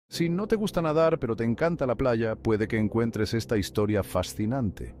Si no te gusta nadar, pero te encanta la playa, puede que encuentres esta historia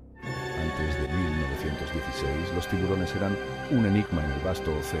fascinante. Antes de 1916, los tiburones eran un enigma en el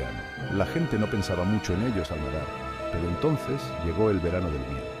vasto océano. La gente no pensaba mucho en ellos al nadar, pero entonces llegó el verano del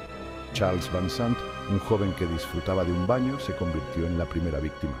miedo. Charles Van Sant, un joven que disfrutaba de un baño, se convirtió en la primera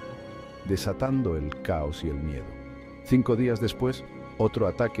víctima, desatando el caos y el miedo. 5 días después, otro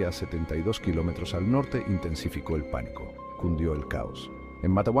ataque a 72 kilómetros al norte intensificó el pánico, cundió el caos. En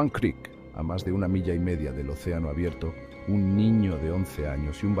Matawan Creek, a más de 1,5 millas del océano abierto, un niño de 11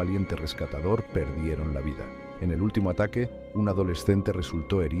 años y un valiente rescatador perdieron la vida. En el último ataque, un adolescente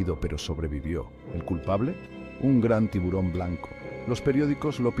resultó herido pero sobrevivió. ¿El culpable? Un gran tiburón blanco. Los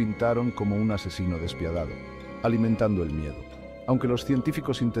periódicos lo pintaron como un asesino despiadado, alimentando el miedo. Aunque los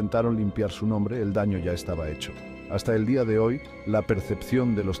científicos intentaron limpiar su nombre, el daño ya estaba hecho. Hasta el día de hoy, la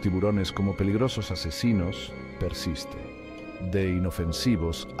percepción de los tiburones como peligrosos asesinos persiste. De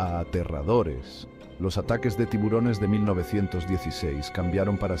inofensivos a aterradores, los ataques de tiburones de 1916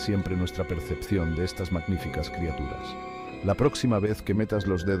 cambiaron para siempre nuestra percepción de estas magníficas criaturas. La próxima vez que metas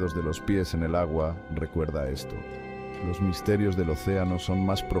los dedos de los pies en el agua, recuerda esto: los misterios del océano son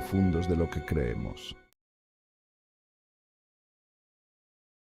más profundos de lo que creemos.